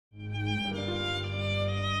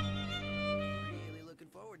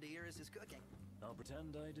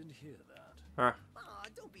pretend I didn't hear that. Huh. Aw,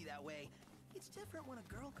 don't be that way. It's different when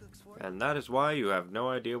a girl cooks for you. And that is why you have no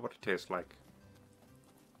idea what it tastes like.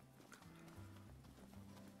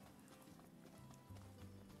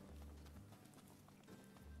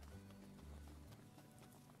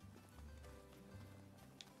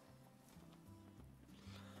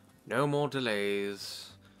 No more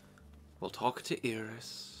delays. We'll talk to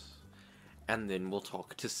Iris. And then we'll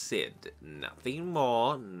talk to Sid. Nothing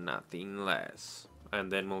more, nothing less. And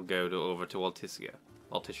then we'll go over to Altissia.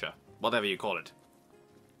 Altissia. Whatever you call it.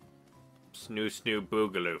 Snoo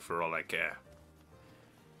Boogaloo for all I care.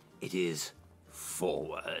 It is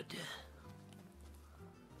forward.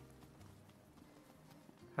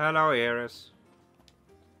 Hello, Iris.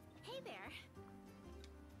 Hey there.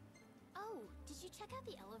 Oh, did you check out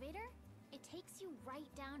the elevator? It takes you right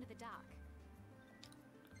down to the dock.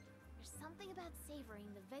 There's something about savoring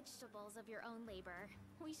the vegetables of your own labor.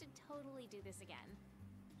 We should totally do this again.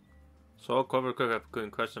 So clever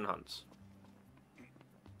cook question hunts.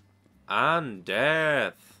 And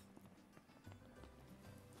death.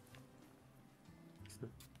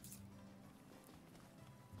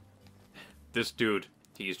 This dude,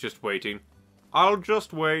 he's just waiting. I'll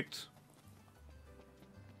just wait.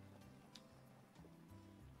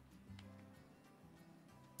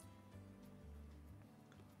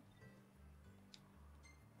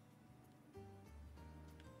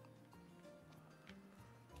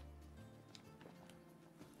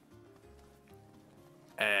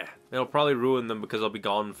 It'll probably ruin them because I'll be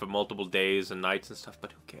gone for multiple days and nights and stuff,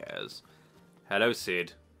 but who cares? Hello,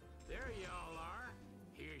 Sid. There y'all are.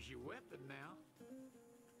 Here's your weapon now.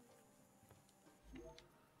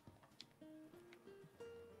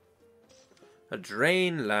 A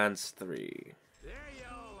Drain Lance 3. There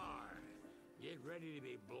y'all are. Get ready to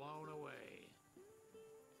be blown away.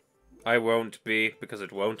 I won't be, because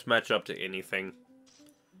it won't match up to anything.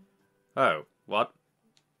 Oh, what?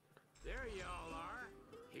 There y'all are.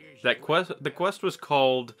 Here's That your quest, the quest was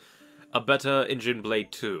called A Better Engine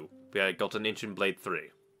Blade 2. Yeah, I got an Engine Blade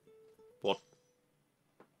 3. What?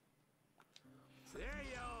 There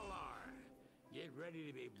y'all are. Get ready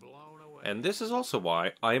to be blown away. And this is also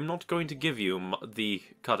why I am not going to give you the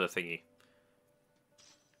cutter thingy.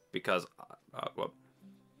 Because, well,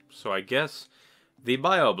 so I guess the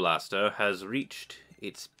Bioblaster has reached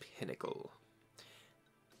its pinnacle.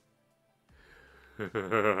 Here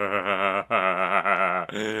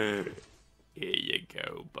you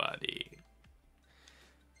go, buddy.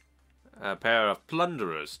 A pair of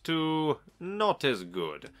Plunderers, 2, not as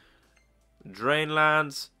good. Drain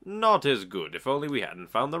Lance, not as good. If only we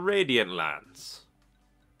hadn't found the Radiant Lance.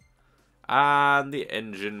 And the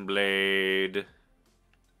Engine Blade.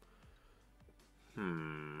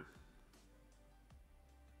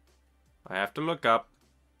 I have to look up.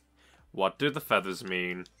 What do the feathers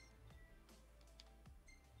mean?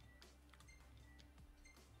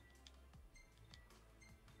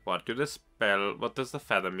 What does the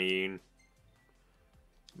feather mean?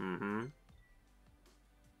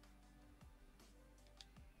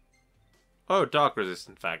 Oh, dark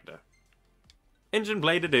resistant factor. Engine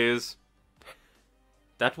blade it is.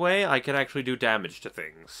 That way I can actually do damage to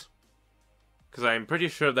things. Because I'm pretty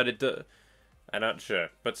sure that it does. I'm not sure,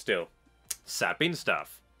 but still. Sapping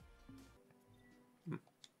stuff.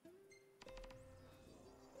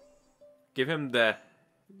 Give the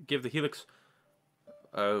Helix.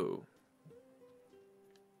 Oh.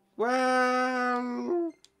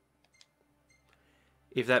 Well,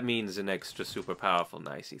 if that means an extra super powerful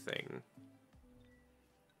nicey thing.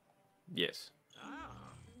 Yes.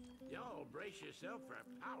 Ah, y'all brace yourself for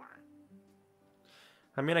power.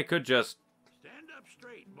 I mean, I could just... Stand up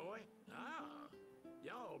straight, boy. Ah,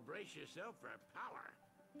 y'all brace yourself for power.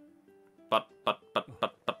 But.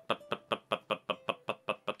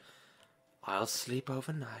 I'll sleep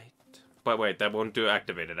overnight. But wait, that won't do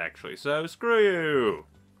activated, actually. So, screw you!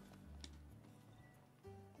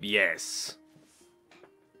 Yes.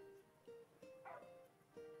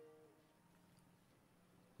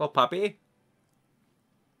 Well, puppy.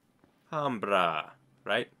 Hambra,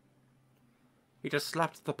 right? He just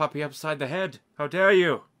slapped the puppy upside the head. How dare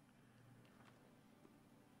you?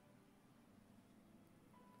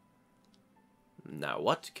 Now,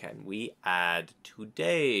 what can we add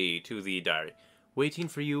today to the diary? Waiting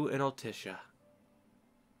for you in Altissia.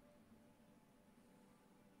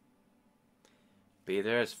 Be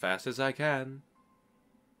there as fast as I can.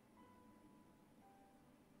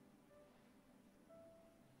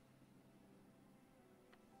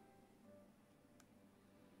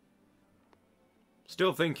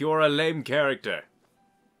 Still think you're a lame character.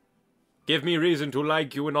 Give me reason to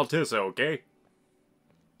like you in Altissia, okay?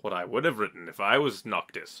 what I would have written if I was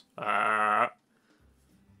Noctis.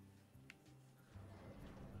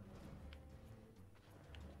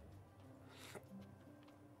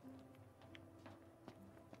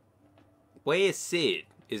 Where's Sid?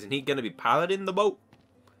 Isn't he gonna be piloting the boat?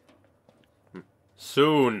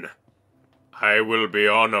 Soon, I will be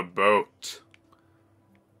on a boat.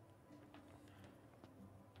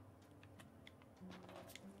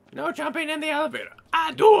 No jumping in the elevator.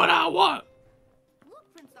 I do what I want.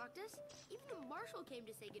 Look, Prince Noctis, even the marshal came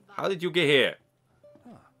to say goodbye. How did you get here?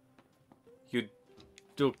 Huh. You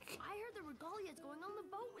do. I heard the Regalia's going on the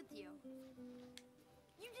boat with you.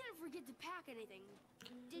 You didn't forget to pack anything,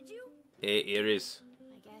 did you? Hey, Iris.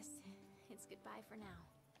 I guess it's goodbye for now.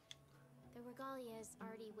 The Regalia is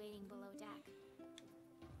already waiting below deck.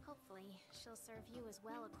 Hopefully, she'll serve you as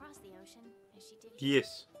well across the ocean as she did here.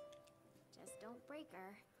 Yes. Just don't break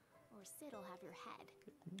her, or Sid'll have your head.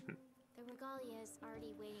 The Regalia is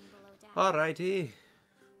already waiting below deck. Alrighty.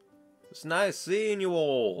 It's nice seeing you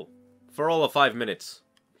all. For all of 5 minutes.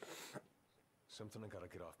 Something I gotta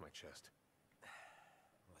get off my chest.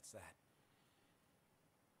 What's that?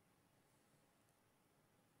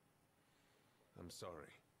 I'm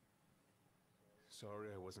sorry. Sorry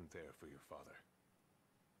I wasn't there for your father.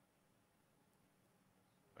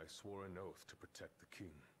 I swore an oath to protect the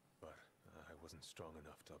king, but I wasn't strong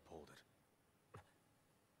enough to uphold it.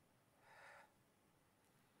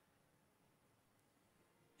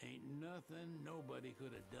 Ain't nothing nobody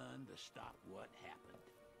could have done to stop what happened.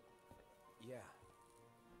 Yeah.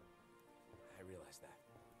 I realize that.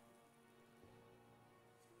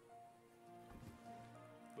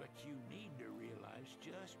 But you need to realize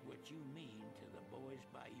just what you mean to the boys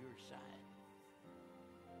by your side.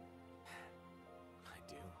 I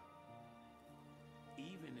do.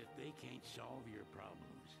 Even if they can't solve your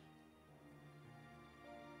problems,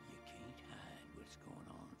 you can't hide what's going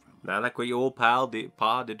on from them. Not like what your old Pa did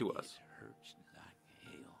to us. It hurts like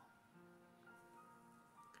hell.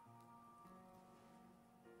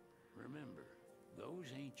 Remember,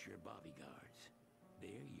 those ain't your bodyguards.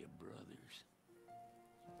 They're your brothers.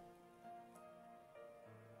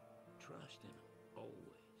 Trust in them,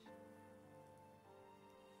 always.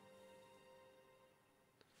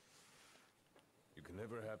 You can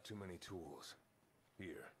never have too many tools.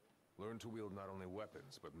 Here, learn to wield not only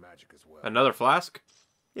weapons, but magic as well. Another flask?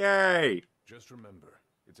 Yay! Just remember,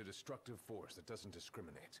 it's a destructive force that doesn't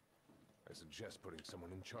discriminate. I suggest putting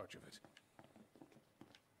someone in charge of it.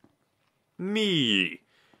 Me!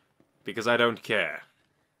 Because I don't care.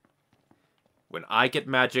 When I get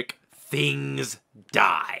magic, things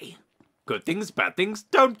die. Good things, bad things,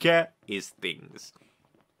 don't care, is things.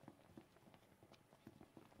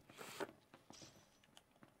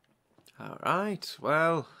 Alright,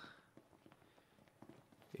 well...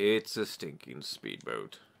 It's a stinking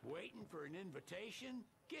speedboat. Waiting for an invitation?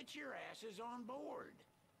 Get your asses on board.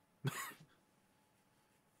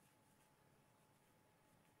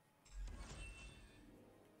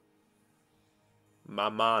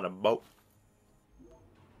 Mama on a boat.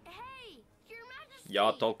 Hey, Your Majesty!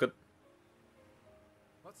 Y'all talking?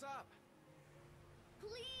 What's up?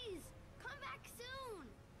 Please, come back soon!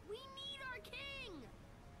 We need our king!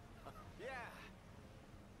 Yeah,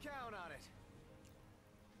 count on it.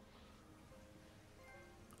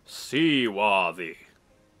 Seaworthy.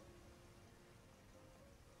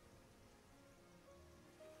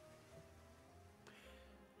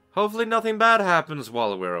 Hopefully nothing bad happens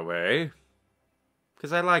while we're away.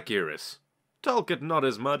 Because I like Iris. Talcott not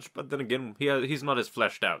as much, but then again, he's not as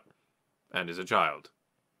fleshed out. And is a child.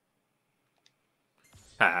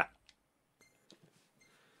 Ha.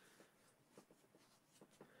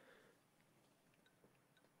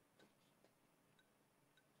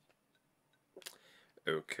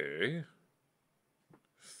 Okay.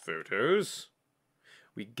 Photos.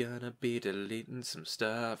 We gonna be deleting some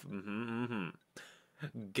stuff.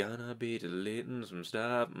 Gonna be deleting some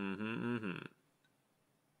stuff.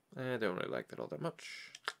 I don't really like that all that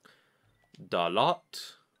much.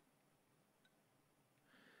 Dalot.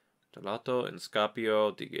 Dalato and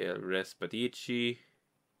Scapio di Respadici.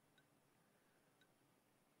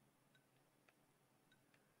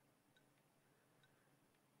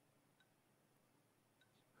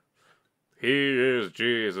 He is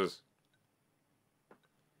Jesus.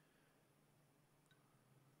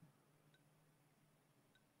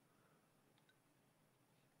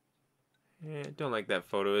 Yeah, don't like that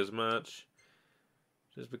photo as much.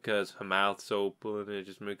 Just because her mouth's open, it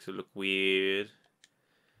just makes it look weird.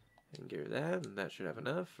 And give her that, and that should have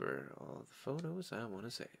enough for all the photos I want to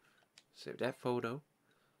save. Save that photo.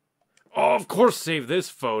 Oh, of course save this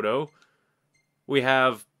photo. We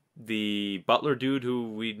have the butler dude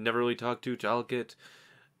who we never really talked to, Jalkit.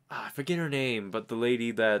 I forget her name, but the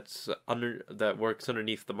lady that works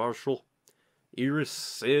underneath the marshal. Iris,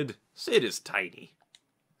 Sid. Sid is tiny.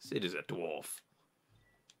 Sid is a dwarf.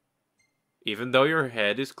 Even though your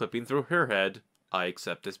head is clipping through her head, I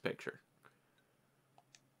accept this picture.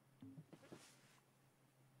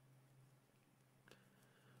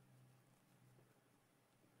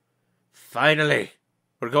 Finally!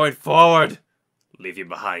 We're going forward! Leave you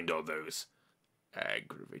behind all those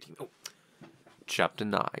aggravating... Oh. Chapter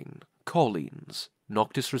 9. Callings.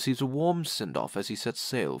 Noctis receives a warm send-off as he sets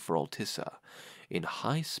sail for Altissia. In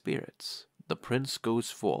high spirits, the prince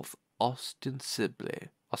goes forth ostensibly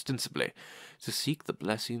to seek the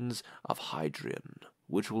blessings of Hadrian,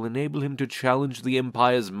 which will enable him to challenge the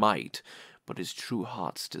Empire's might, but his true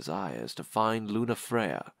heart's desire is to find Luna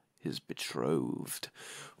Freya, his betrothed.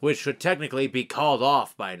 Which should technically be called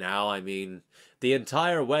off by now. I mean, the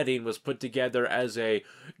entire wedding was put together as a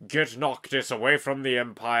get Noctis away from the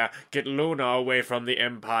Empire, get Luna away from the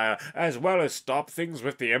Empire, as well as stop things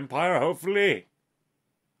with the Empire, hopefully.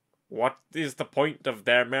 What is the point of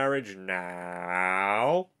their marriage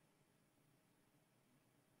now?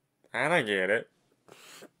 And I get it.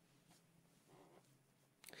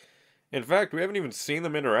 In fact, we haven't even seen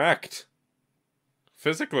them interact.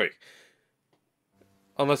 Physically.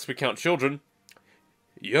 Unless we count children.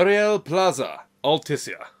 Uriel Plaza.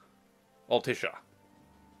 Altissia.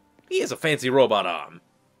 He has a fancy robot arm.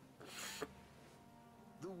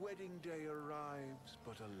 The wedding day arrives,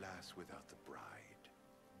 but alas without the bride.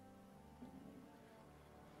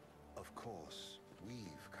 Of course,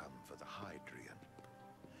 we've come for the Hadrian,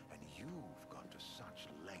 and you've gone to such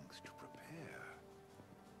lengths to prepare.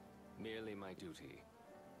 Merely my duty.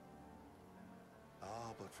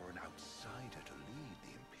 Ah, but for an outsider to lead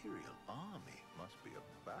the Imperial army must be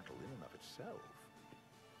a battle in and of itself.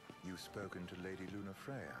 You've spoken to Lady Luna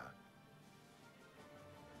Freya.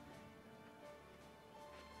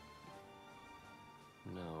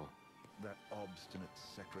 No. That obstinate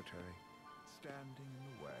secretary, standing in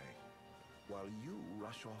the way, while you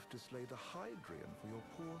rush off to slay the Hadrian for your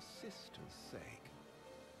poor sister's sake.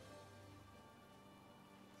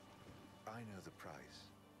 I know the price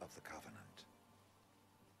of the Covenant.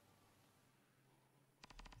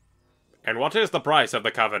 And what is the price of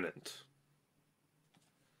the Covenant?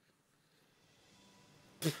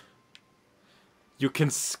 You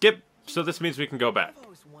can skip, so this means we can go back. I've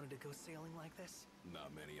always wanted to go sailing like this.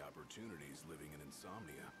 Not many opportunities living in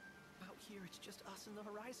Insomnia. Out here, it's just us and the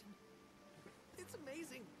horizon. It's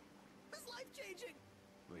amazing. It's life-changing.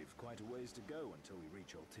 We've quite a ways to go until we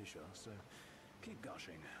reach Altissia, so keep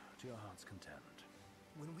gushing to your heart's content.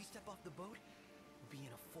 When we step off the boat, we'll be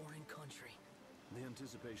in a foreign country. The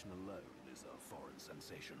anticipation alone is a foreign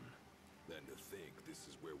sensation. Then to think this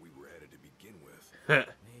is where we were headed to begin with.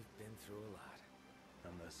 We've been through a lot,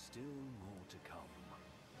 and there's still more to come.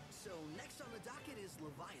 So next on the docket is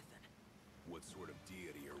Leviathan. What sort of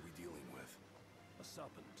deity are we dealing with? A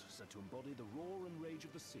serpent said to embody the roar and rage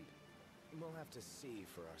of the sea. We'll have to see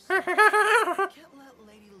for ourselves. Can't let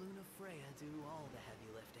Lady Luna Freya do all the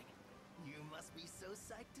heavy lifting. You must be so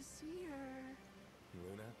psyched to see her.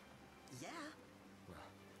 Luna? Yeah.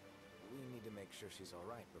 Well, we need to make sure she's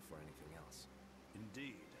alright before anything else.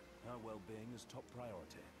 Indeed, her well-being is top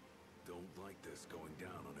priority. Don't like this going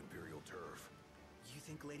down on Imperial turf. You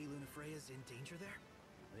think Lady Luna Freya's in danger there?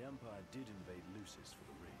 The Empire did invade Lucis for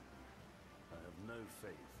the ring. I have no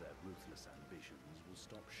faith their ruthless ambitions will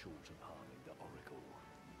stop short of harming the Oracle.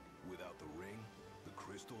 Without the ring, the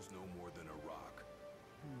crystal's no more than a rock.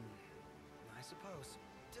 I suppose.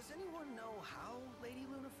 Does anyone know how Lady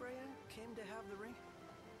Luna Freya came to have the ring?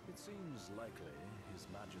 It seems likely His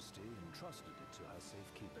Majesty entrusted it to her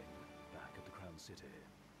safekeeping back at the Crown City.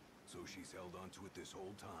 So she's held onto it this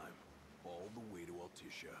whole time, all the way to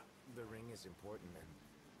Altissia. The ring is important, and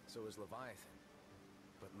so is Leviathan.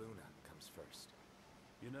 But Luna comes first.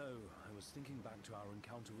 You know, I was thinking back to our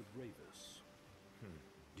encounter with Ravus.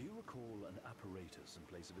 Do you recall an apparatus in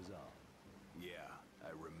place of his arm? Yeah,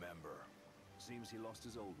 I remember. Seems he lost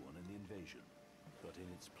his old one in the invasion. But in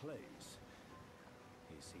its place,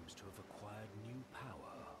 he seems to have acquired new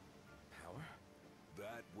power. Power?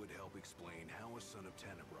 That would help explain how a son of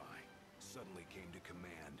Tenebrae suddenly came to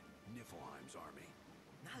command Niflheim's army.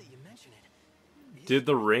 Now that you mention it. Did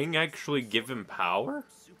the ring actually give him power?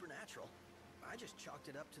 Supernatural. I just chalked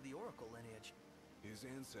it up to the Oracle lineage. His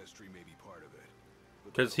ancestry may be part of it.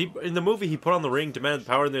 Because in the movie he put on the ring, demanded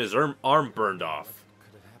power, and then his arm burned off.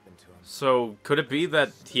 Could have happened to him. So could it be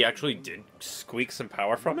that he actually did squeak some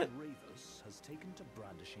power from it? Ravus has taken to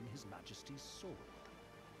brandishing His Majesty's sword.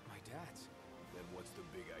 My dad's. Then what's the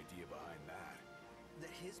big idea behind that?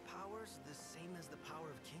 That his power's the same as the power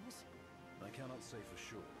of kings? I cannot say for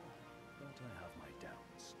sure, but I have my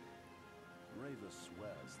doubts. Ravus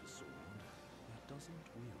wears the sword, but doesn't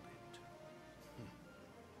wield it.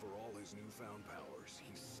 For all his newfound powers,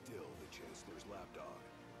 he's still the Chancellor's lapdog,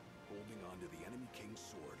 holding on to the enemy king's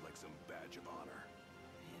sword like some badge of honor.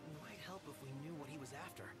 It might help if we knew what he was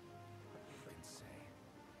after. You can say.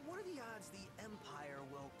 What are the odds the Empire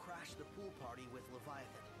will crash the pool party with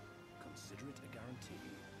Leviathan? Consider it a guarantee.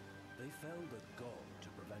 They felled a god to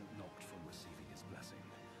prevent Noct from receiving his blessing.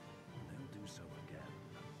 And they'll do so again.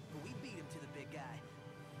 We beat him to the big guy,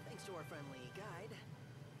 thanks to our friendly guide.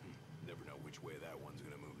 Never know which way that one's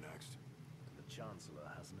gonna move next. The Chancellor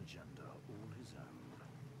has an agenda all his own.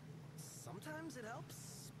 Sometimes it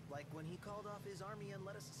helps, like when he called off his army and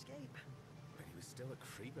let us escape. But he was still a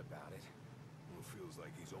creep about it. Well, it feels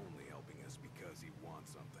like he's only helping us because he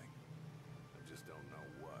wants something. I just don't know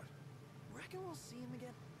what. Reckon we'll see him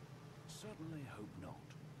again? Certainly hope not.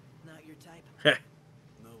 Not your type?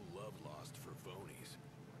 No love lost for phonies.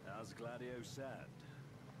 As Gladio said,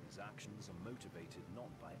 his actions are motivated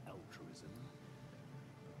not by altruism,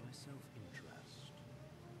 but by self-interest.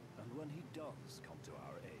 And when he does come to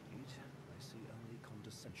our aid, I see only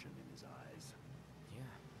condescension in his eyes.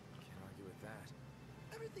 Yeah, can't argue with that.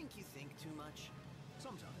 Ever think you think too much?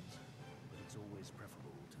 Sometimes, but it's always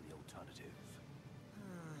preferable to the alternative.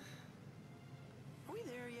 Are we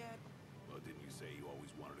there yet? Well, didn't you say you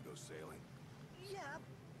always wanted to go sailing? Yeah,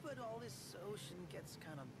 but all this ocean gets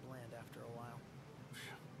kind of bland after a while.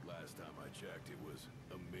 Last time I checked, it was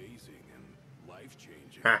amazing and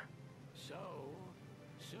life-changing. Ha. So,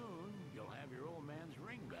 soon you'll have your old man's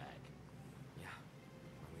ring back. Yeah,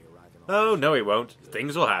 when we arrive in Oh, no he won't.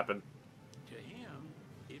 Things will happen. To him,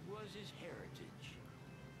 it was his heritage.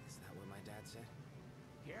 Is that what my dad said?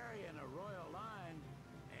 Carrying a royal line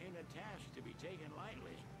ain't a task to be taken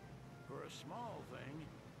lightly. For a small thing,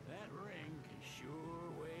 that ring can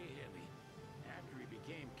sure weigh heavy. After he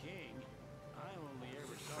became king, I only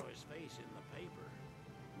ever saw his face in the paper.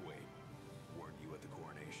 Wait, weren't you at the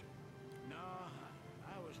coronation? No,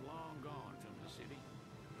 I was long gone from the city.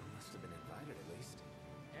 Must have been invited at least.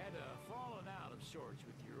 Had a fallen out of sorts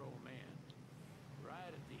with your old man.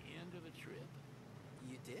 Right at the end of the trip.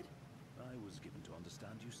 You did? I was given to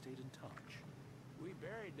understand you stayed in touch. We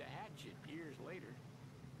buried the hatchet years later,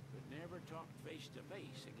 but never talked face to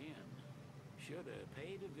face again. Should have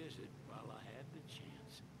paid a visit while I had the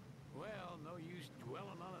chance. Well, no use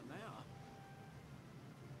dwelling on it now.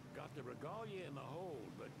 Got the regalia in the hold,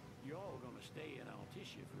 but y'all gonna stay in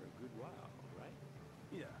Altissia for a good while, right?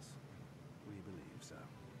 Yes, we believe so.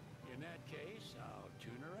 In that case, I'll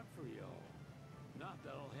tune her up for y'all. Not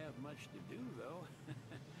that I'll have much to do, though.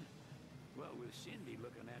 Well, with Cindy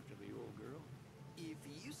looking after the old girl. If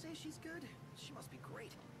you say she's good, she must be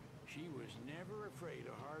great. She was never afraid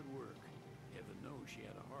of hard work. Heaven knows she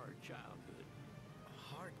had a hard childhood. A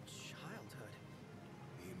hard childhood.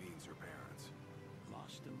 He means her parents.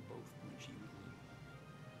 Lost them both when she was little.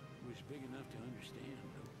 Was big enough to understand,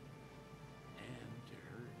 though. And to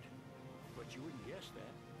hurt. But you wouldn't guess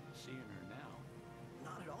that, seeing her now.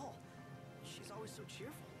 Not at all. She's always so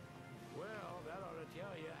cheerful. Well, that ought to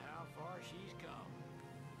tell you how far she's come.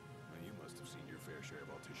 And you must have seen your fair share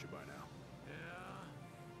of Altissia by now. Yeah,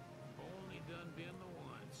 only done been the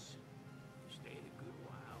once. Stayed a good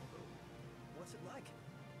while, though. What's it like?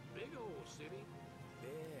 Big old city.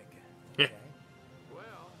 Big. Yeah. Okay.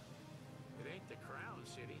 Well, it ain't the Crown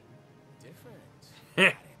City. Different.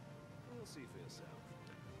 You'll see for yourself.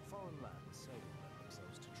 Foreign lands seldom lend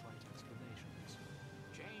themselves to trite explanations.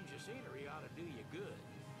 Change of scenery ought to do you good.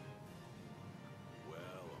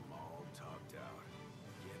 Well, I'm all topped out.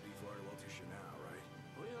 Can't be far to Altissia now, right?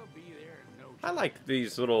 We'll be there in no I time. like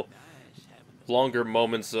these little Nice having the longer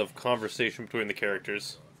moments of conversation between the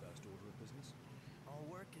characters. Our first order of business. All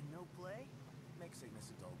work and no play? Makes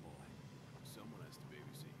sickness a dull boy. Someone has to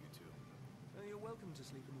babysit you two. You're welcome to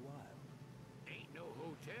sleep in the wild. Ain't no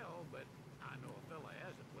hotel, but I know a fella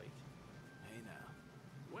has a place. Hey now.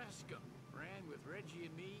 Wescombe ran with Reggie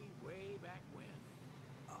and me way back when.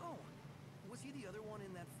 Oh, was he the other one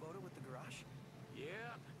in that photo with the garage?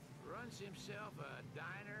 Yeah, runs himself a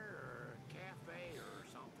diner or cafe or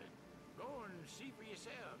something. Go and see for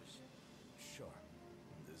yourselves. Sure.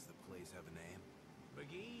 Does the place have a name?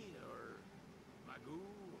 McGee or Magoo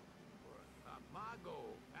or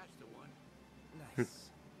Mago, that's the one.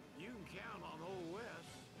 Nice. You can count on old Wes.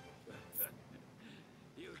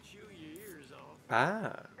 He'll chew your ears off.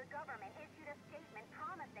 Ah. The government issued a statement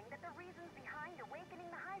promising that the reasons behind awakening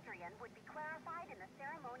the Hydrian would be clarified in the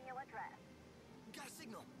ceremonial address. Got a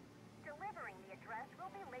signal. To delivering the address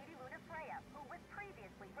will be Lady Lunafreya, who was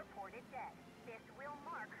previously reported dead. This will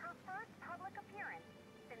mark her first public appearance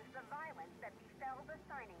since the violence that befell the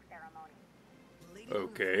signing ceremony.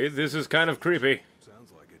 Okay, this is kind of creepy.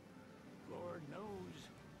 Sounds like it. Lord knows.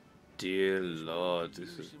 Dear Lord,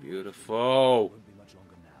 this is beautiful. Won't be much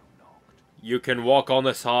longer now, Noct. You can walk on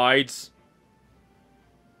the sides.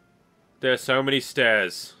 There are so many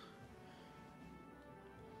stairs.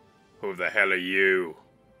 Who the hell are you?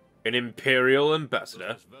 An Imperial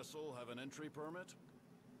ambassador? Does this vessel have an entry permit?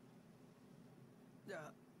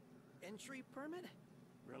 Entry permit?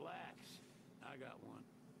 Relax. I got one.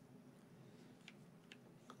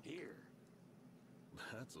 Here.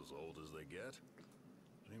 That's as old as they get.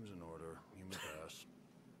 Seems in order. You may pass.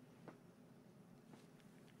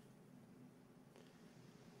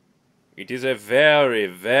 It is a very,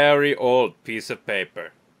 very old piece of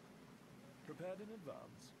paper. Prepared in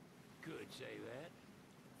advance. Could say that.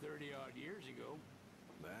 30-odd years ago.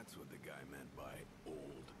 That's what the guy meant by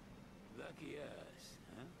old. Lucky us,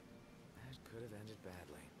 huh? That could have ended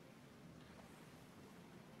badly.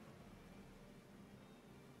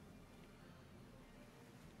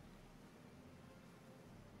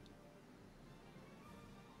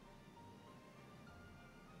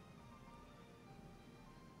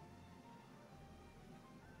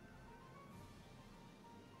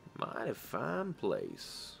 Mighty fine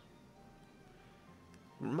place.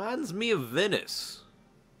 Reminds me of Venice.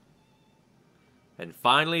 And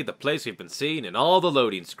finally, the place we've been seeing in all the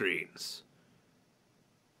loading screens.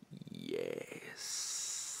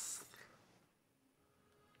 Yes.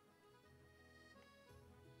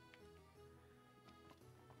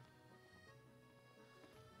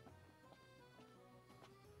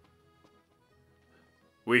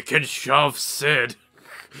 We can shove Sid.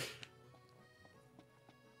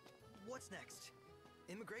 What's next?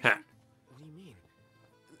 Immigration? Ha. What do you mean?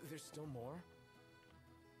 There's still more?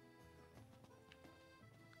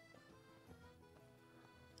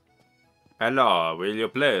 Hello, will you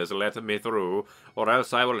please let me through, or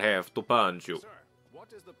else I will have to punch you. Sir,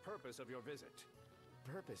 what is the purpose of your visit?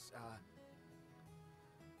 Purpose,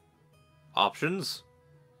 Options?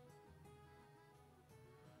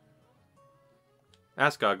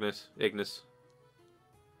 Ask Ignis. Ignis,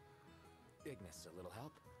 a little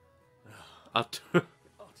help? Utterly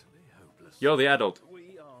hopeless. You're the adult.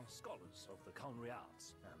 We are scholars of the culinary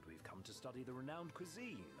arts, and we've come to study the renowned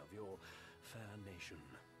cuisine of your fair nation.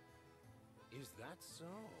 Is that so?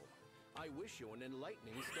 I wish you an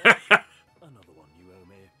enlightening story. Another one you owe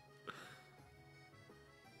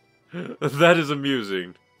me. That is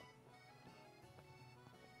amusing.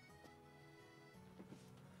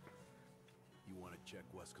 You want to check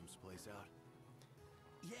Wescom's place out?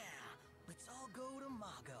 Yeah, let's all go to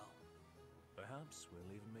Mago. Perhaps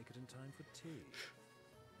we'll even make it in time for tea.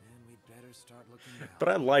 And we'd better start looking now. But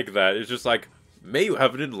I like that. It's just like, may you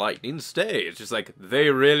have an enlightening stay. It's just like, they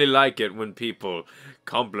really like it when people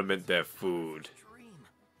compliment their food. Dream.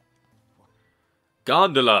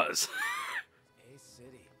 Gondolas. A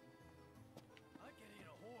city. I can eat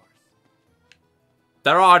a horse.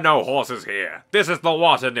 There are no horses here. This is the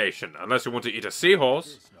Water Nation. Unless you want to eat a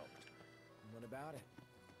seahorse. Yes, Noct. What about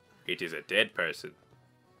it? It is a dead person.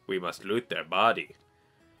 We must loot their body.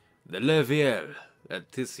 The Leviel,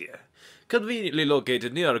 Altissia. Conveniently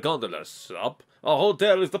located near a gondola stop, our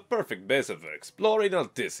hotel is the perfect base for exploring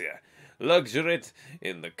Altissia. Luxuriate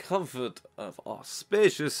in the comfort of our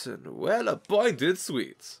spacious and well-appointed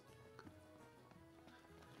suites.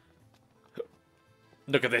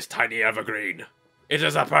 Look at this tiny evergreen. It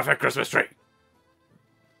is a perfect Christmas tree.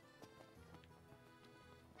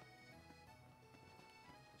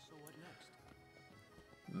 So what next?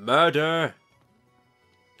 Murder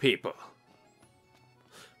people.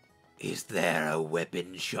 Is there a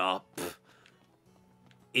weapon shop?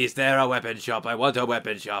 Is there a weapon shop? I want a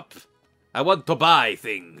weapon shop. I want to buy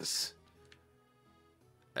things.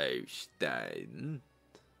 Oh, Stein.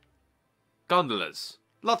 Gondolas.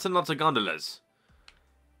 Lots and lots of gondolas.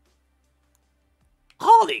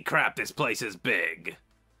 Holy crap, this place is big.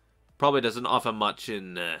 Probably doesn't offer much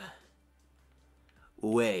in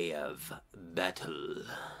way of battle.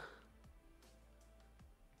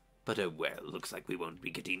 But oh well, looks like we won't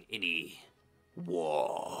be getting any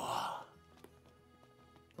war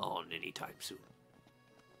on any time soon.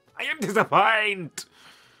 I am disappointed!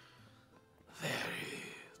 Very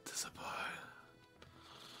disappointed.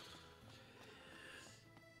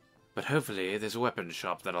 But hopefully there's a weapon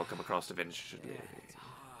shop that I'll come across eventually. Yeah, it's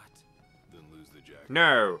hot. Then lose the jacket.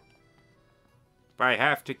 No! I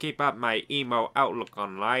have to keep up my emo outlook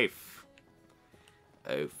on life.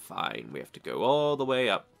 Oh, fine. We have to go all the way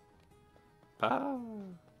up. Ah.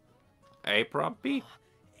 A prop B?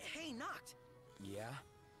 Hey, Noct! Yeah?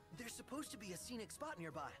 There's supposed to be a scenic spot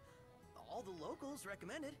nearby. All the locals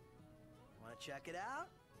recommend it. Want to check it out?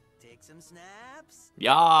 Take some snaps?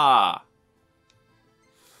 Yeah!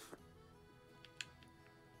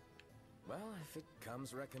 Well, if it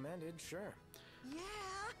comes recommended, sure. Yeah!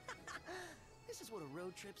 This is what a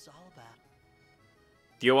road trip's all about.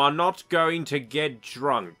 You are not going to get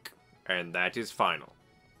drunk, and that is final.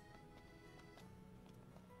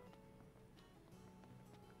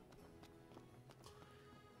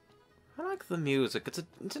 I like the music.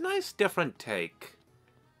 It's a nice different take.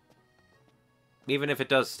 Even if it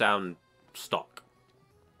does sound stock.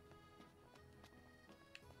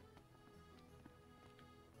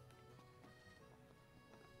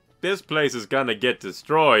 This place is gonna get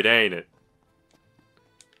destroyed, ain't it?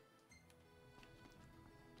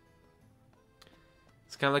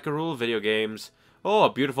 It's kind of like a rule of video games. Oh,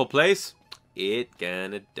 a beautiful place. It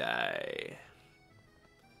gonna die.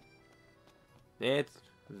 It's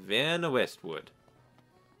Vienna Westwood.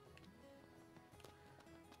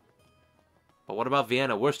 But what about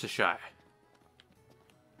Vienna Worcestershire?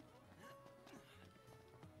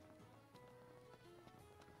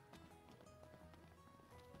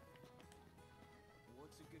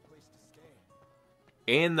 What's a good place to stay?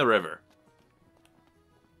 In the river.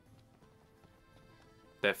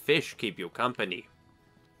 The fish keep you company.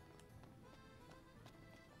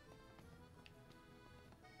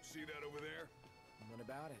 See that over there? What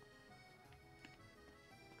about it?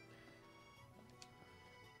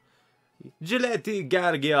 Gilletti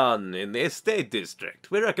Gargion in the Estate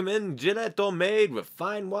District. We recommend Gelato made with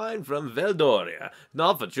fine wine from Valdoria.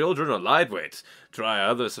 Not for children or lightweights. Try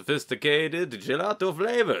other sophisticated gelato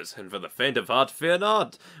flavors. And for the faint of heart, fear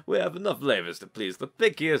not. We have enough flavors to please the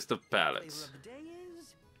pickiest of Flavor palates. of the day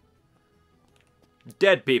is...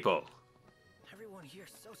 Dead people. Everyone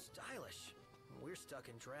here's so stylish. We're stuck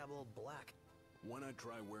in drab old black. Why not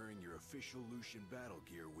try wearing your official Lucian battle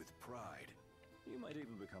gear with pride? You might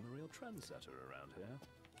even become a real trendsetter around here.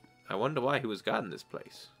 I wonder why he was got in this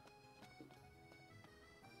place.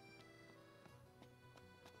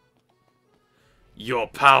 Your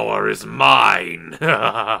power is mine!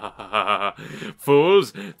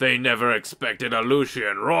 Fools, they never expected a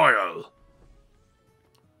Lucian royal!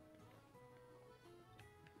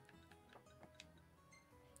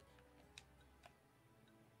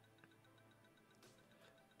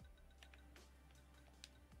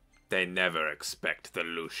 They never expect the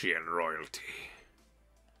Lucian royalty.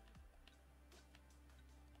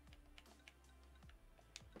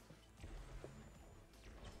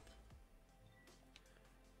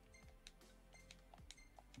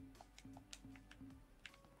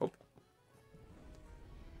 Oh.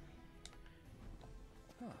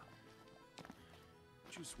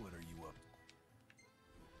 Just what are you up?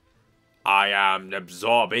 I am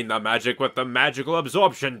absorbing the magic with the magical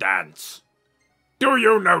absorption dance. Do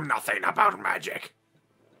you know nothing about magic?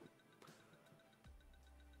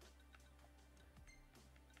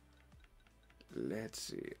 Let's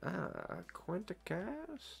see.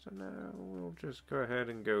 Quintacast? No, we'll just go ahead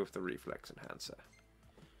and go with the reflex enhancer.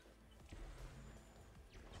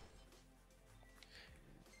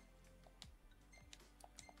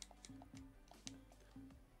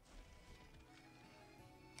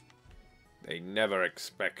 They never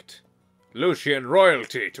expect Lucian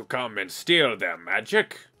royalty to come and steal their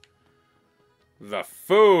magic. The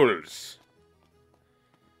fools!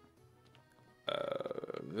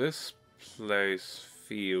 This place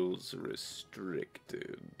feels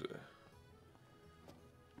restricted.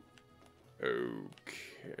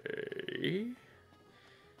 Okay.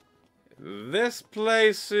 This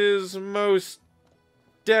place is most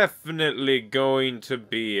definitely going to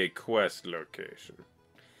be a quest location.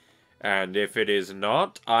 And if it is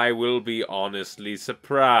not, I will be honestly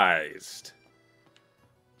surprised.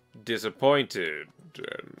 Disappointed.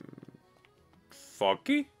 And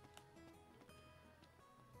foggy?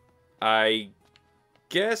 I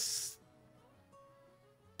guess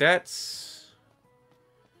that's...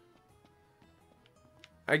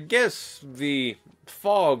 I guess the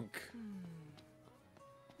fog...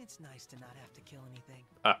 It's nice to not have to kill anything.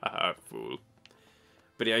 Haha, fool.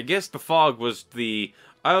 But yeah, I guess the fog was the...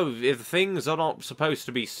 Oh, if things are not supposed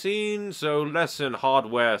to be seen, so lessen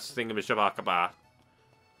hardware thingamajabakaba.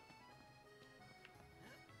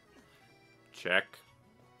 Check.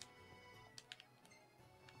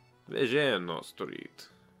 Vision Street.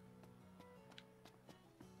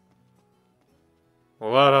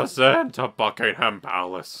 Let us enter Buckingham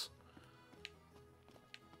Palace.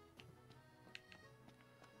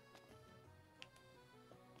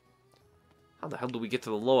 How the hell do we get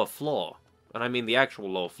to the lower floor? And I mean the actual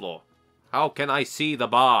lower floor. How can I see the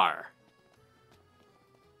bar?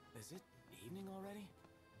 Is it evening already?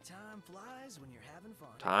 Time flies when you're having fun.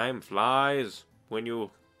 Time flies when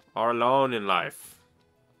you are alone in life.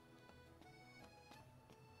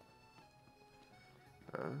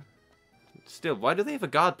 Still, why do they have a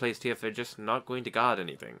god placed here if they're just not going to guard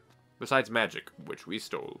anything? Besides magic, which we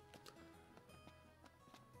stole.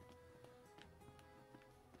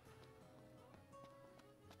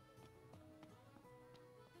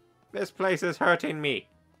 This place is hurting me.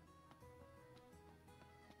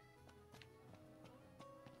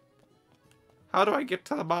 How do I get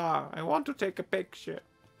to the bar? I want to take a picture.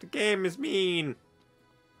 The game is mean.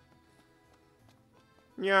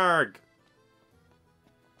 Yarg.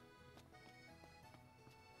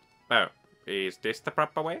 Oh, is this the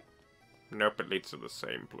proper way? Nope, it leads to the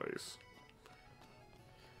same place.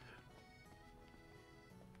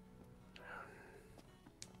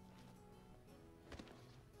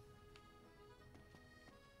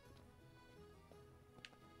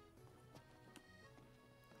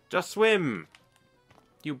 Just swim!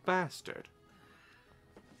 You bastard.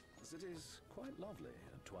 The city's quite lovely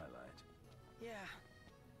at twilight. Yeah,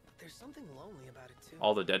 but there's something lonely about it too.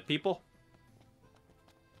 All the dead people?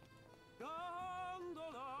 Gondola!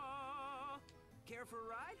 Care for a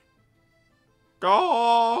ride?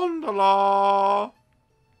 Gondola!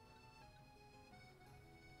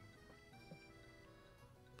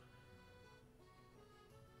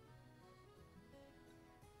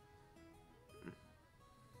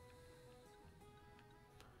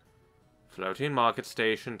 Floating market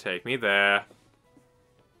station, take me there.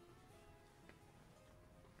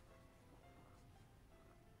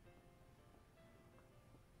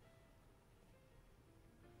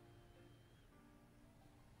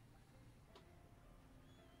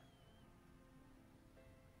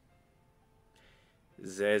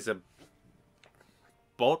 There's a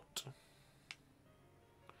boat.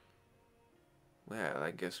 Well,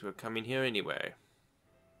 I guess we're coming here anyway.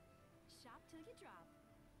 Shop till you drop.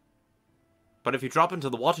 But if you drop into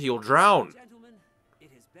the water, you'll drown. Gentlemen,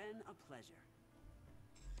 it has been a pleasure.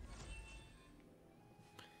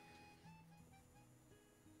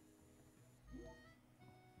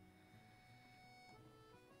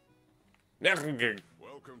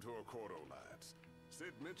 Welcome to Accordo, lads.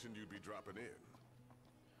 Sid mentioned you'd be dropping in.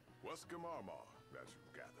 Weskamarma, as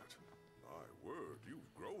you've gathered. My word,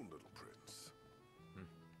 you've grown, little prince.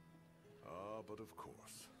 Ah, but of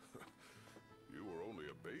course. You were only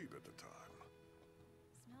a babe at the time.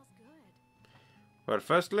 Smells good. Well,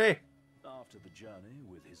 firstly, After the journey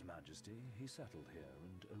with His Majesty, he settled here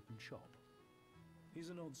and opened shop. He's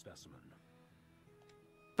an odd specimen.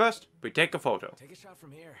 first we take a photo. Take a shot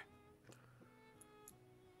from here.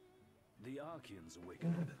 The Archean's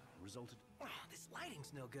awakening resulted... Oh, this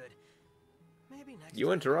lighting's no good. Maybe next You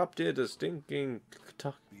time. interrupted a stinking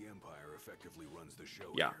talk. The Empire effectively runs the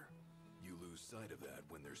show Yeah. here. You lose sight of that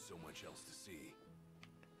when there's so much else to see.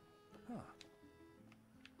 Huh.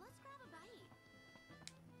 Let's grab a bite.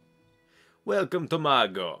 Welcome to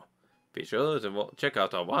Mago. Be sure to check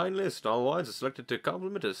out our wine list. All wines are selected to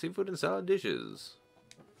complement our seafood and salad dishes.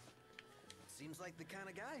 Seems like the kind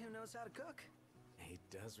of guy who knows how to cook. He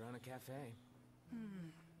does run a cafe.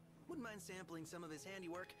 Wouldn't mind sampling some of his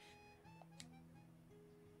handiwork.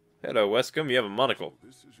 Hello, Wescombe. You have a monocle.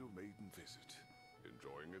 This is your maiden visit.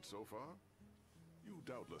 Enjoying it so far? You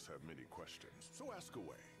doubtless have many questions, so ask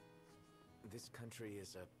away. This country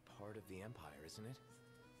is a part of the Empire, isn't it?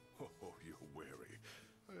 Oh, you're wary.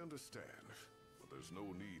 I understand. But there's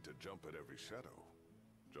no need to jump at every shadow.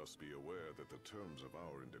 Just be aware that the terms of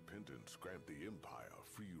our independence grant the Empire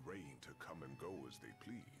free reign to come and go as they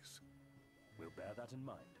please. We'll bear that in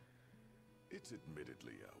mind. It's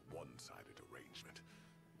admittedly a one-sided arrangement.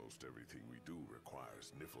 Most everything we do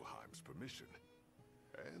requires Niflheim's permission.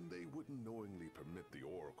 And they wouldn't knowingly permit the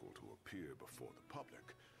Oracle to appear before the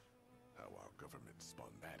public. How our government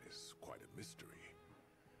spun that is quite a mystery.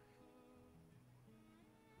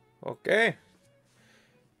 Okay.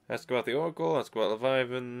 Ask about the Oracle. Ask about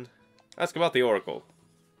Leviathan. Ask about the Oracle.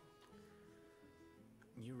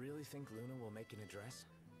 You really think Luna will make an address?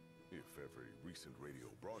 If every recent radio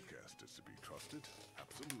broadcast is to be trusted,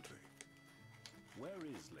 absolutely. Where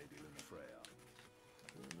is Lady Lunafreya?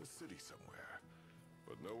 In the city somewhere.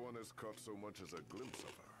 But no one has caught so much as a glimpse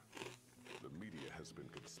of her. The media has been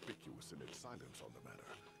conspicuous in its silence on the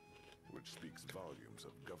matter, which speaks volumes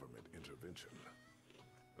of government intervention.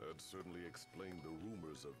 That certainly explained the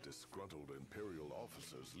rumors of disgruntled Imperial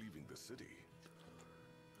officers leaving the city.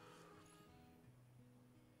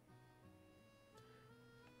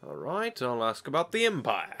 Alright, I'll ask about the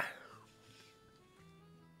Empire.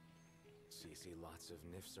 So you see lots of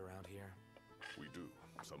Nifs around here? We do,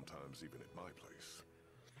 sometimes even at my place.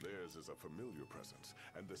 Theirs is a familiar presence,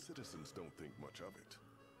 and the citizens don't think much of it.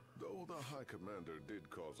 Though the High Commander did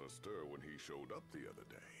cause a stir when he showed up the other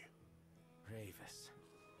day. Ravis.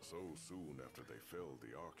 So soon after they felled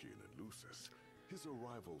the Archean and Lucis, his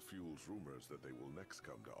arrival fuels rumors that they will next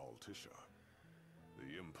come to Altissia.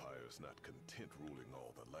 The Empire's not content ruling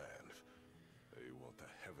all the land. They want the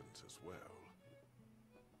heavens as well.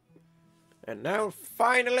 And now,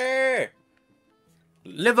 finally,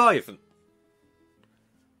 Leviathan.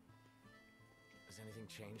 Has anything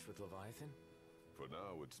changed with Leviathan? For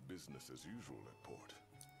now, it's business as usual at port.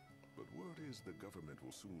 But word is the government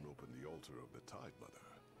will soon open the altar of the Tide Mother.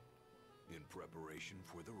 In preparation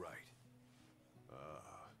for the rite.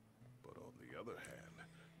 But on the other hand,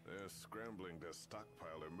 they're scrambling to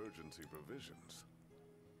stockpile emergency provisions.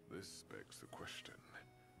 This begs the question.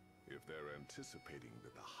 If they're anticipating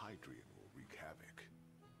that the Hydrian will wreak havoc,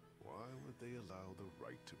 why would they allow the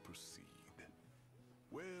rite to proceed?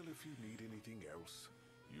 Well, if you need anything else,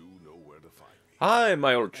 you know where to find me. Hi,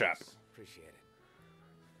 my old chap. Yes, appreciate it.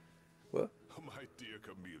 What? My dear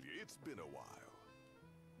Camellia, it's been a while.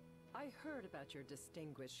 I heard about your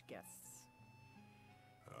distinguished guests.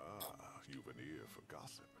 You've an ear for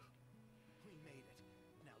gossip. We made it.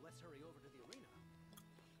 Now let's hurry over to the arena.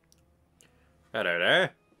 Hello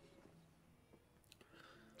there.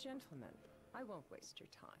 Gentlemen, I won't waste your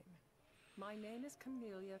time. My name is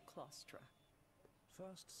Camellia Claustra.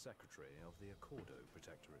 First Secretary of the Accordo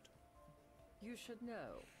Protectorate. You should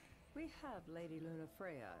know, we have Lady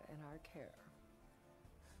Lunafreya in our care.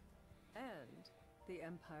 And the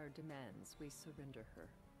Empire demands we surrender her.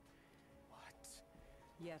 What?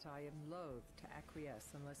 Yet I am loath to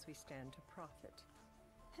acquiesce unless we stand to profit.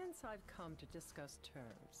 Hence I've come to discuss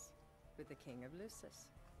terms with the King of Lucis.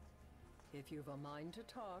 If you've a mind to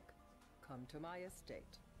talk, come to my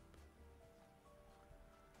estate.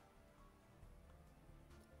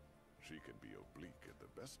 She can be oblique at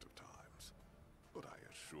the best of times, but I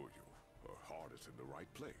assure you, her heart is in the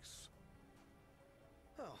right place.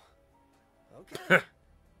 Oh, okay.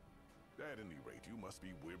 At any rate, you must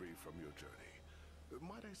be weary from your journey.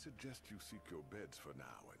 Might I suggest you seek your beds for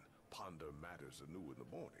now and ponder matters anew in the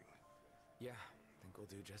morning? Yeah, I think we'll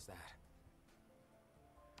do just that.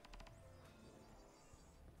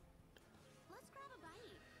 Let's grab a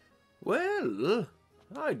bite. Well,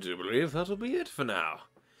 I do believe that'll be it for now.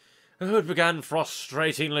 It began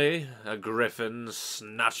frustratingly, a griffin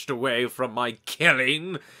snatched away from my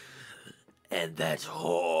killing, and that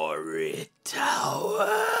horrid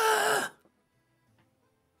tower.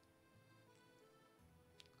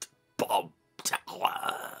 Bomb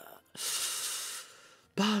tower.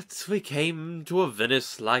 But we came to a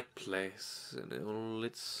Venice-like place in all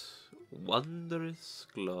its wondrous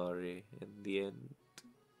glory in the end.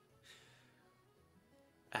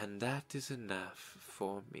 And that is enough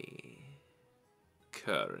for me,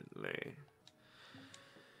 currently.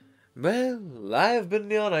 Well, I've been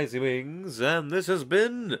the Icy Wings, and this has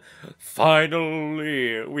been...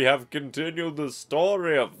 Finally, we have continued the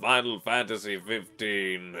story of Final Fantasy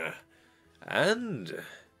XV. And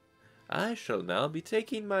I shall now be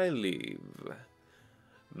taking my leave.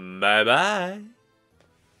 Bye-bye.